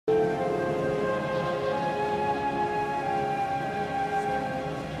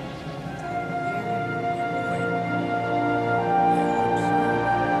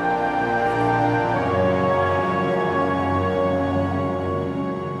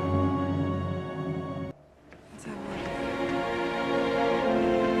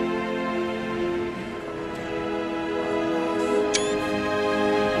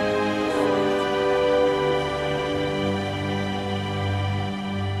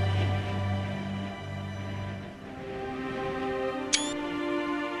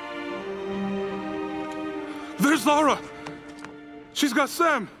There's Laura! She's got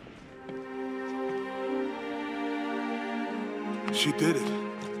Sam! She did it.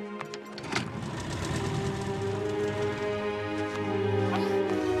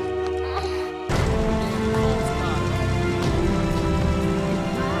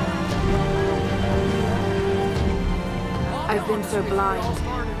 I've been so blind,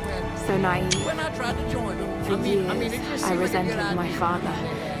 so naive. For years, I resented my father,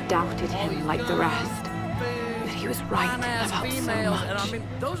 doubted him like the rest. But he was right about so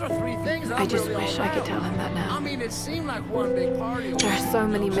much. I just wish I could tell him that now. There are so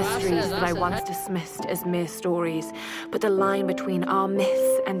many mysteries that I once dismissed as mere stories, but the line between our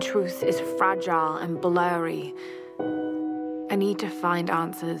myths and truth is fragile and blurry. I need to find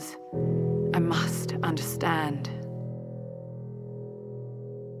answers. I must understand.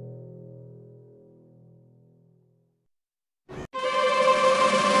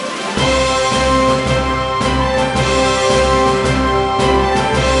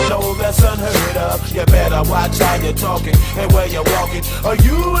 You better watch how you're talking and where you're walking, or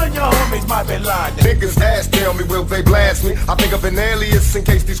you and your homies might be lying. Niggas ass tell me, will they blast me? I think of an alias in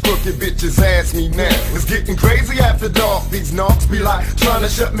case these crooked bitches ask me now. It's getting crazy after dark. These knocks be like trying to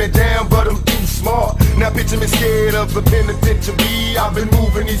shut me down, but I'm too smart. Now picture me scared of the penitentiary. I've been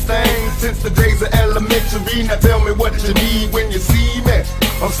moving these things since the days of elementary. Now tell me what you need when you see me.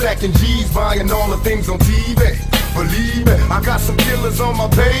 I'm stacking G's, buying all the things on TV. Believe me, I got some killers on my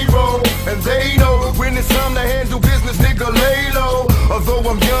payroll, and they know when it's time to handle business, nigga, lay low. Although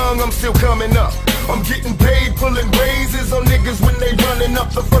I'm young, I'm still coming up. I'm getting paid, pulling raises on niggas when they running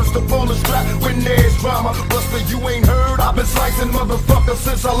up. The first to pull the strap when there's drama. Buster, you ain't heard, I've been slicing motherfuckers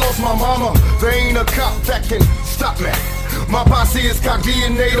since I lost my mama. There ain't a cop that can stop me. My posse is cock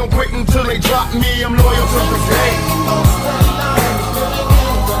DNA, don't quit until they drop me. I'm loyal to the game.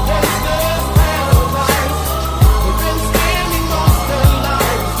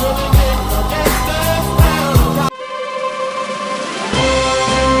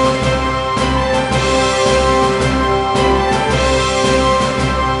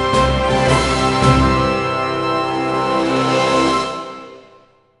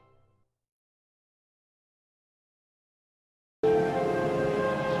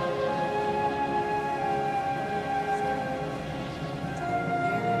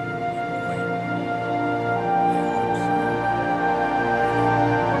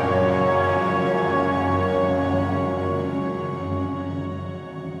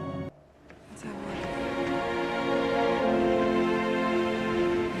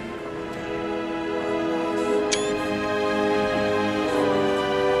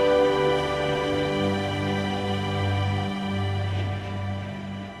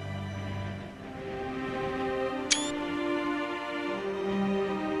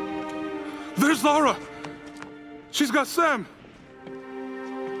 There's Laura! She's got Sam!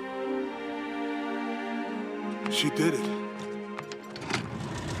 She did it.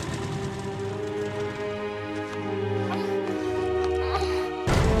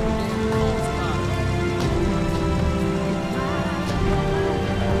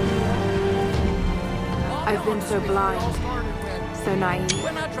 I've been so blind, so naive.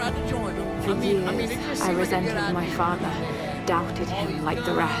 For years, I resented my father, doubted him like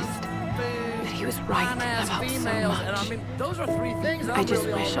the rest. But he was right about so much. I just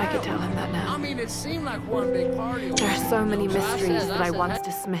wish I could tell him that now. There are so many mysteries that I once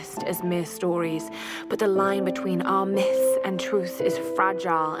dismissed as mere stories, but the line between our myths and truth is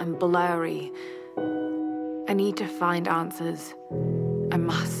fragile and blurry. I need to find answers. I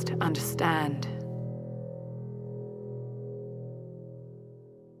must understand.